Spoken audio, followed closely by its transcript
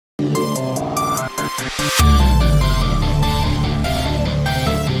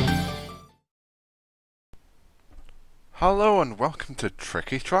Hello and welcome to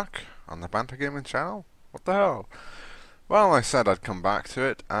Tricky Truck on the BanterGamingChannel. What the hell? Well, I said I'd come back to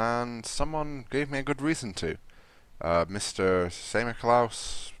it, and someone gave me a good reason to. Mr.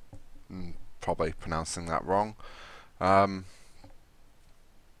 Semiclaus, probably pronouncing that wrong,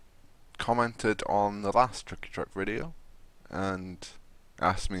 commented on the last Tricky Truck video and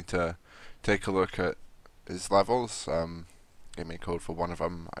asked me to take a look at his levels. Gave me a code for one of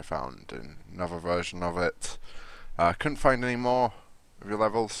them. I found another version of it. Couldn't find any more of your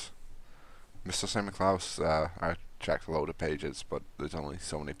levels, Mr. Semiclaus. I checked a load of pages, but there's only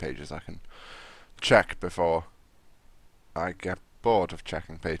so many pages I can check before I get bored of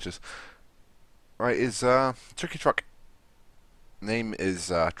checking pages. Right, his Tricky Truck name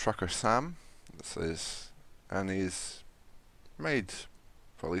is Trucker Sam. And he's made,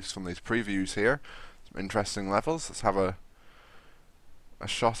 for at least from these previews here, some interesting levels. Let's have a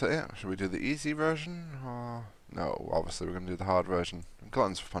shot at it. Should we do the easy version? Or no, obviously we're going to do the hard version.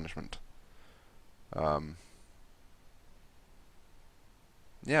 Gluttons for punishment. Yeah,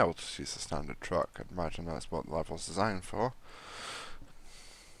 we'll just use the standard truck. I'd imagine that's what the level's designed for.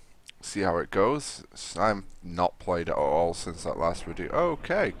 See how it goes. I've not played it at all since that last video.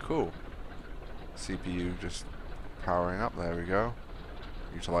 Okay, cool. CPU just powering up. There we go.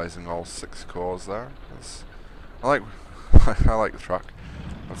 Utilizing all 6 cores there. I like I like the truck.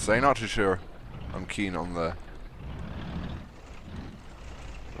 I'd say not too sure. I'm keen on the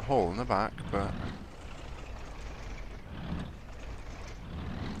hole in the back, but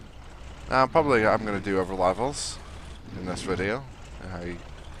probably I'm going to do other levels in this video. I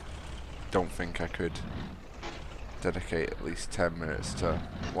don't think I could dedicate at least 10 minutes to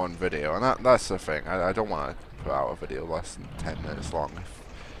one video, and that's the thing. I don't want to put out a video less than 10 minutes long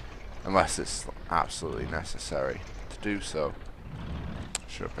unless it's absolutely necessary to do so.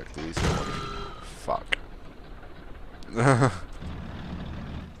 Should have picked the easier one. Fuck.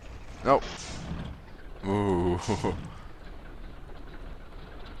 Nope. Ooh.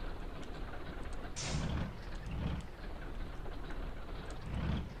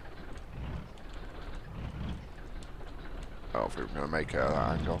 Oh, if we were going to make it at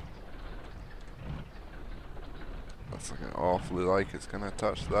that angle. That's looking awfully like it's going to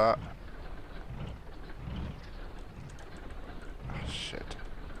touch that. Oh, shit.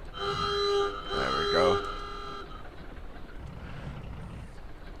 There we go.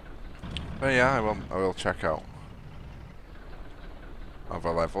 But yeah, I will check out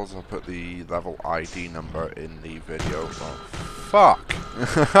other levels. I'll put the level ID number in the video. Oh, fuck!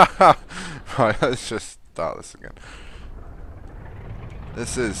 Right, let's just start this again.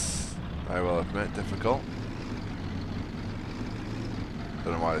 This is, I will admit, difficult.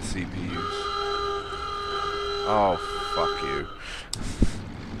 Don't know why the CPU's... Oh, fuck you.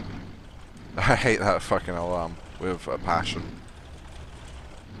 I hate that fucking alarm with a passion.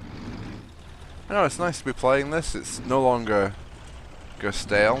 I know, it's nice to be playing this. It's no longer go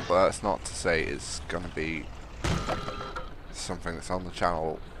stale, but that's not to say it's going to be something that's on the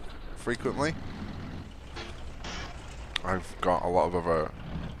channel frequently. I've got a lot of other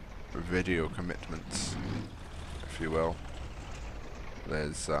video commitments, if you will.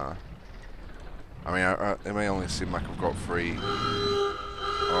 There's, I mean, it may only seem like I've got 3...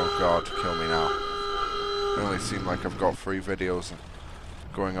 Oh god, kill me now. It only seem like I've got 3 videos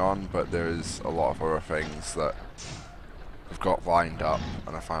going on, but there's a lot of other things that I've got lined up,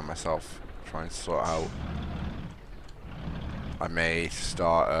 and I find myself trying to sort out. I may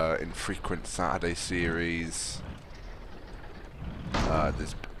start an infrequent Saturday series.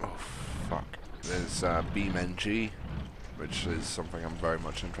 There's BeamNG, which is something I'm very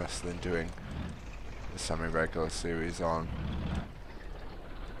much interested in doing a semi-regular series on.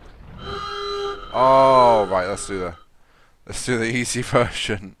 Oh right, let's do the easy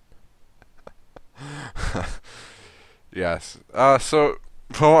version. Yes. So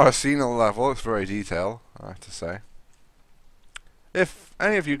from what I've seen on the level, it's very detailed, I have to say. If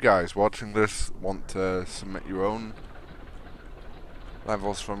any of you guys watching this want to submit your own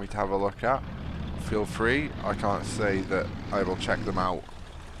levels for me to have a look at, feel free. I can't say that I will check them out,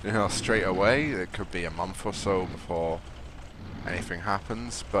 straight away. It could be a month or so before anything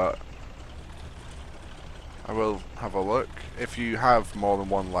happens, but I will have a look. If you have more than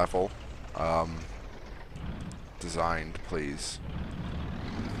one level designed, please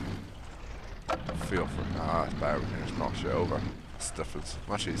feel free. It's better when you just knock it over. Stuff is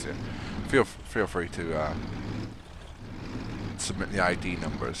much easier. Feel free to submit the ID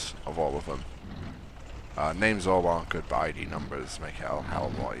numbers of all of them. Names all aren't good, but ID numbers make it a hell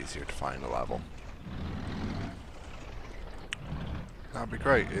of a lot easier to find a level. That'd be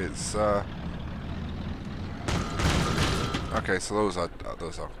great. It's Okay, so those are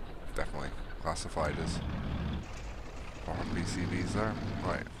definitely classified as foreign PCBs there.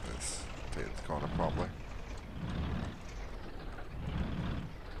 Right, let's take the corner properly.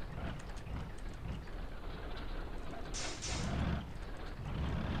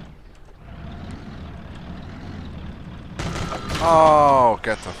 Oh,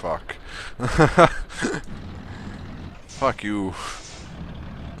 get the fuck. Fuck you.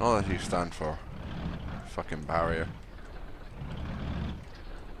 All that you stand for. Fucking barrier.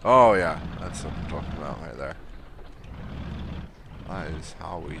 Oh yeah, that's what I'm talking about right there. That is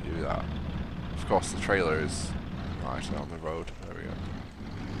how we do that. Of course the trailer is right on the road. There we go.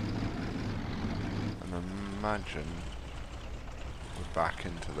 And imagine we're back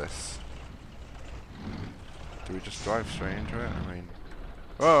into this. Do we just drive straight into it? I mean...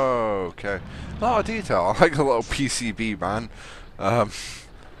 Oh, okay. A lot of detail. I like the little PCB, man. Oh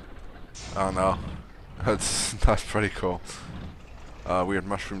no. That's pretty cool. Weird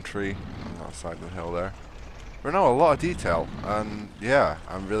mushroom tree on that side of the hill there. But no, a lot of detail, and yeah,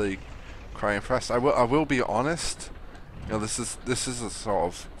 I'm really quite impressed. I will be honest. You know, this is a sort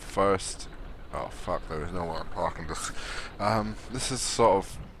of first. Oh fuck! There is nowhere I'm parking this. This is sort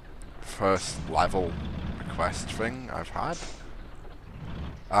of first level request thing I've had,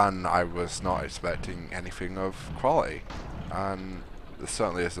 and I was not expecting anything of quality. And this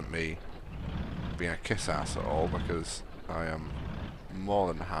certainly isn't me being a kiss ass at all, because I am more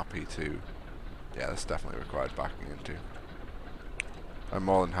than happy to. Yeah, that's definitely required backing into. I'm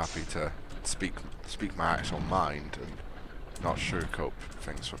more than happy to speak my actual mind and not sugarcoat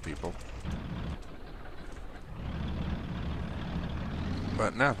things for people.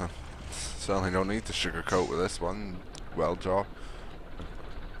 But no, certainly no need to sugarcoat with this one. The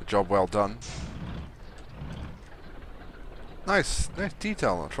job well done. Nice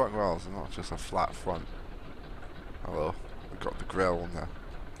detail on the truck rails, and not just a flat front. Hello, we've got the grille and the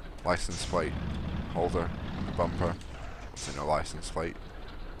license plate holder on the bumper. Obviously no license plate.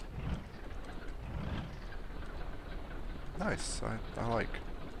 Nice, I like.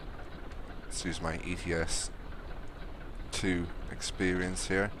 Let's use my ETS 2 experience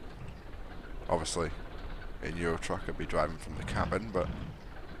here. Obviously, in Euro Truck I'd be driving from the cabin, but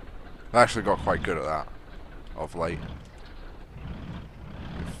I actually got quite good at that of late.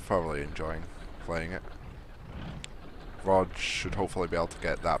 I'm thoroughly enjoying playing it. Rod should hopefully be able to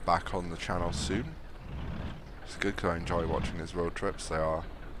get that back on the channel soon. It's good because I enjoy watching his road trips. They are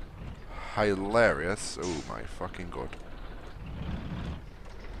hilarious. Oh my fucking god.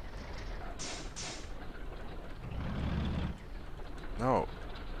 No.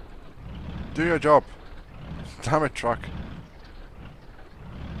 Do your job. Damn it, truck.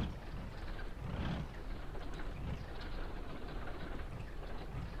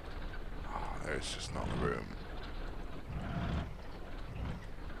 Oh, there's just not the room.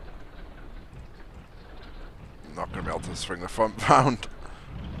 I'm not going to be able to swing the front round.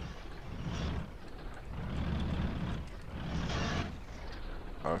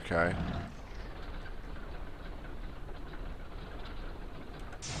 Okay.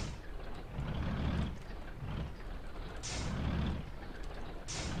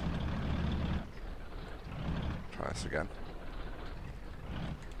 Try this again.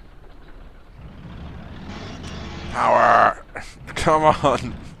 Power! Come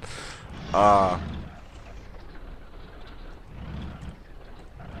on!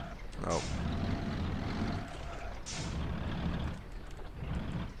 Nope.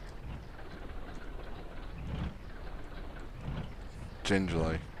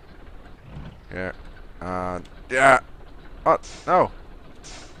 Gingerly. Yeah. Yeah! Oh, no!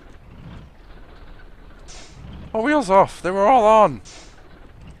 Oh, wheels off! They were all on!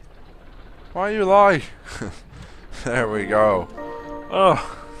 Why you lie? There we go.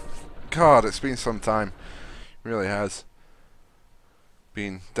 Oh, God, it's been some time. It really has.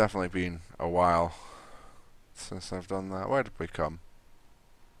 Definitely been a while since I've done that. Where did we come?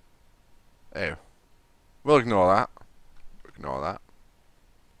 Oh. We'll ignore that. Ignore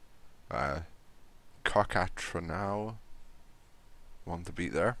that. Cockatronau. One to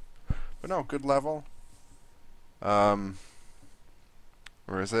beat there. But no, good level. Where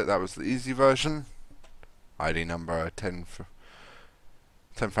is it? That was the easy version. ID number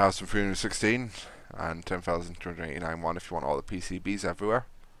 10,316 and 10,289 if you want all the PCBs everywhere.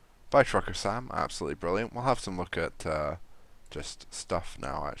 By Trucker Sam, absolutely brilliant. We'll have some look at just stuff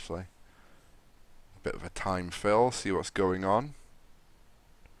now, actually. Bit of a time fill, see what's going on.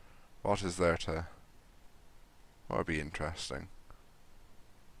 What is there to... What would be interesting?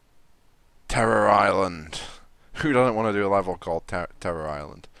 Terror Island! Who doesn't want to do a level called Terror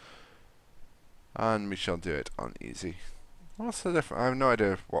Island? And we shall do it on easy. What's the difference? I have no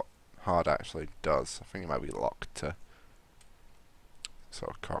idea what hard actually does. I think it might be locked to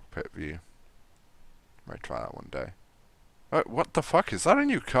sort of cockpit view. Might try that one day. What the fuck? Is that a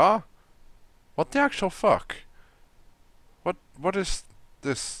new car? What the actual fuck? What is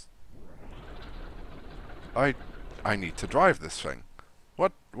this? I need to drive this thing.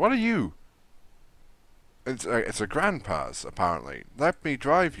 What are you? It's a grandpa's, apparently. Let me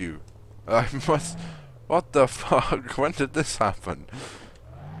drive you. I must... What the fuck? When did this happen?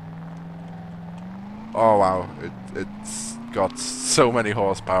 Oh wow, it's got so many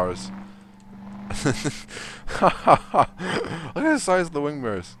horsepowers. Look at the size of the wing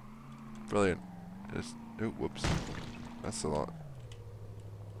mirrors. Brilliant. Just, oh, whoops. That's a lot.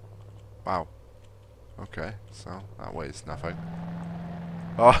 Wow. Okay, so that weighs nothing.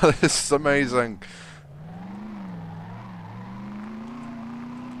 Oh, this is amazing.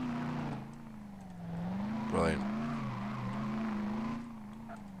 Brilliant.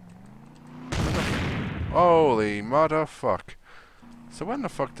 Holy motherfuck. So when the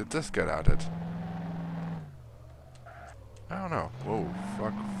fuck did this get added? I don't know. Whoa,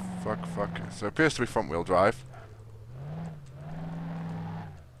 fuck. So it appears to be front wheel drive.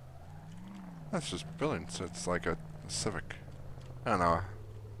 That's just brilliant. So it's like a Civic. I don't know.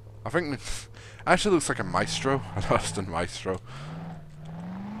 I think it actually looks like a Maestro. An Austin Maestro.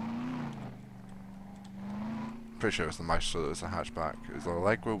 Pretty sure it was the Maestro that was the hatchback. It was the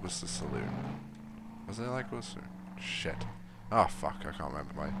Allegro was the saloon. Was it Allegro or saloon? Shit. Oh fuck, I can't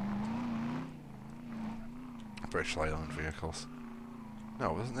remember my British Leyland vehicles.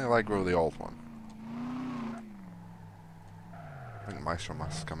 No, wasn't the Allegro the old one? I think the Maestro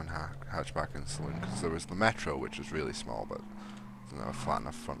must come in hatchback and saloon, because there was the Metro, which was really small, but there's no flat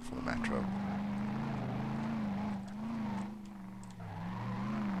enough front for the Metro.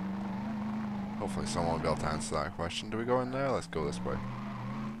 Hopefully someone will be able to answer that question. Do we go in there? Let's go this way.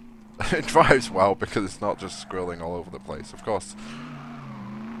 It drives well because it's not just scrolling all over the place. Of course,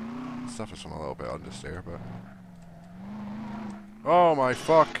 suffers from a little bit understeer, but... Oh my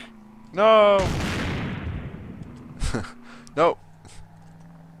fuck! No! Nope.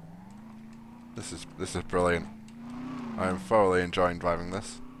 This is brilliant. I am thoroughly enjoying driving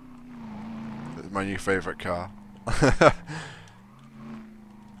this. It's my new favourite car.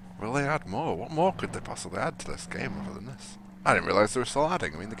 Will they add more? What more could they possibly add to this game other than this? I didn't realise they were still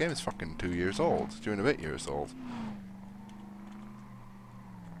adding. I mean, the game is fucking 2 years old. 2 and a bit years old.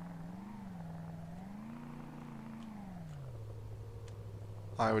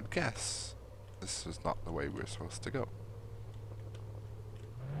 I would guess this is not the way we're supposed to go.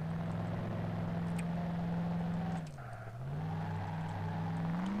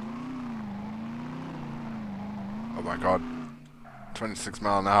 Oh my god. 26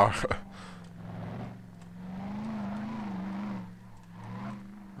 miles an hour.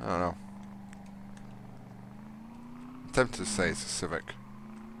 I don't know. I'm tempted to say it's a Civic.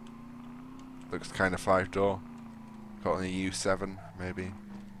 Looks kind of 5-door. Got an EU7, maybe.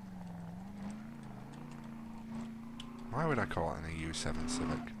 Why would I call it an EU7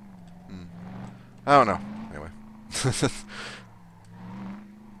 Civic? I don't know. Anyway.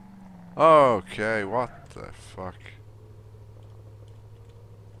 Okay, what the fuck?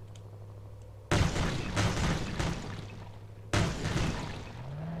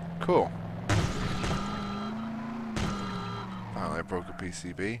 Cool. Apparently I broke a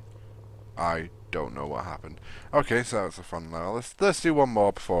PCB. I don't know what happened. Okay, so that's a fun level. Let's do one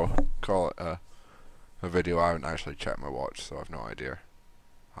more before I call it a video. I haven't actually checked my watch, so I've no idea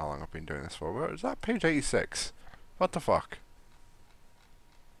how long I've been doing this for. Where is that? Page 86. What the fuck?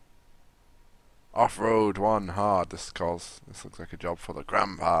 Off-road 1 hard. This looks like a job for the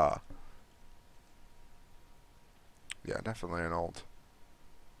grandpa. Yeah, definitely an old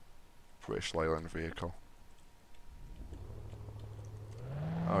British Leyland vehicle.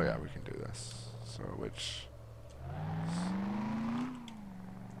 Oh yeah, we can do this. So which...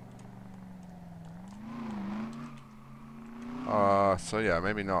 so yeah,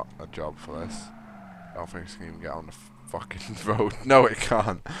 maybe not a job for this. I don't think it's can even get on the fucking road. No, it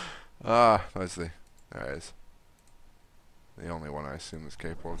can't. There's the... There it is. The only one I assume is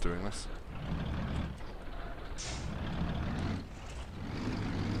capable of doing this.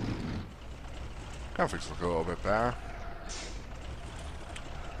 Graphics look a little bit better.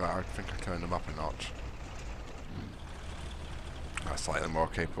 But I think I turned them up a notch. Slightly more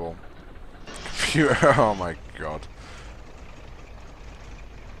capable. Computer, oh my god.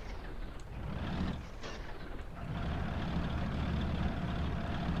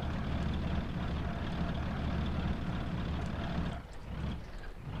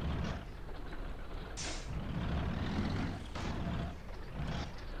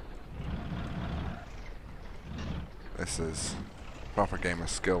 This is proper gamer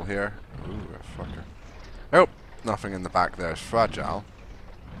skill here. Ooh, a fucker. Oh, nothing in the back there is fragile.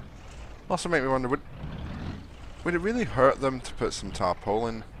 Also make me wonder, would it really hurt them to put some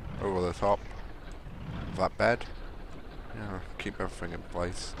tarpaulin over the top of that bed? Yeah, keep everything in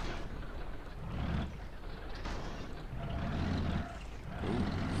place. Ooh,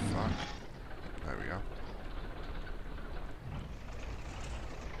 fuck. There we go.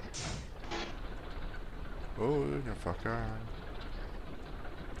 Oh, you fucker.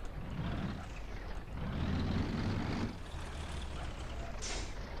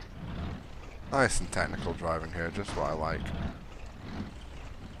 Nice and technical driving here, just what I like.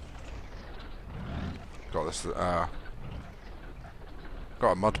 Got this, got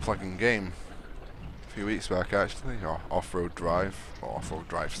a mud plugging game a few weeks back actually, or off-road drive, or off-road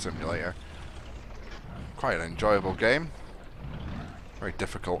drive simulator. Quite an enjoyable game. Very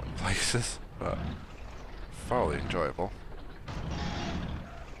difficult in places, but thoroughly enjoyable.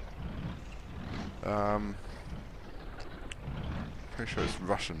 Pretty sure it's a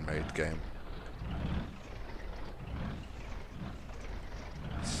Russian-made game.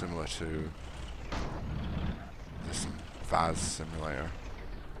 Similar to this Vaz simulator.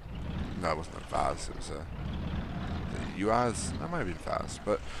 No, it wasn't a Vaz, it was a UAZ? That might have been Vaz,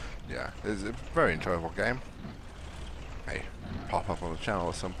 but yeah, it's a very enjoyable game. May pop up on the channel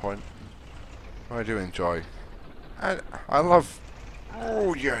at some point. I do enjoy. I love.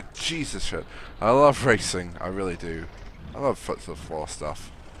 Oh yeah, Jesus shit! I love racing. I really do. I love foot to the floor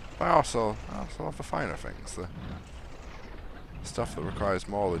stuff. But I also love the finer things. The stuff that requires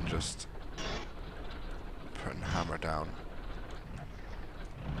more than just putting a hammer down.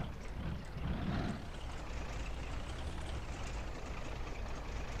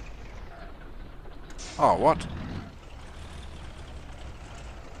 Oh, what?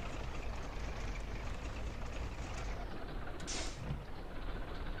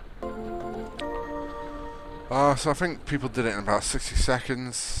 So I think people did it in about 60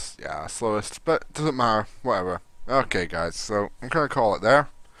 seconds. Yeah, slowest, but doesn't matter. Whatever. Okay, guys, so I'm gonna call it there.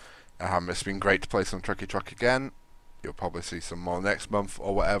 It's been great to play some Tricky Truck again. You'll probably see some more next month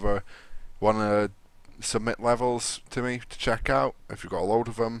or whatever. Wanna submit levels to me to check out if you've got a load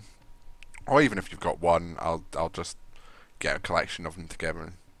of them, or even if you've got one, I'll just get a collection of them together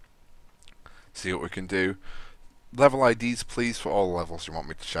and see what we can do. Level IDs, please, for all the levels you want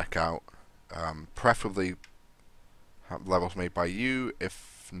me to check out. Preferably levels made by you.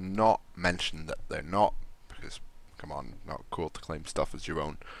 If not, mention that they're not, because come on, not cool to claim stuff as your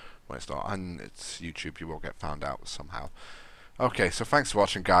own when it's not, and it's YouTube, you will get found out somehow. Okay, so thanks for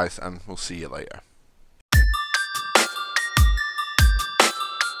watching, guys, and we'll see you later.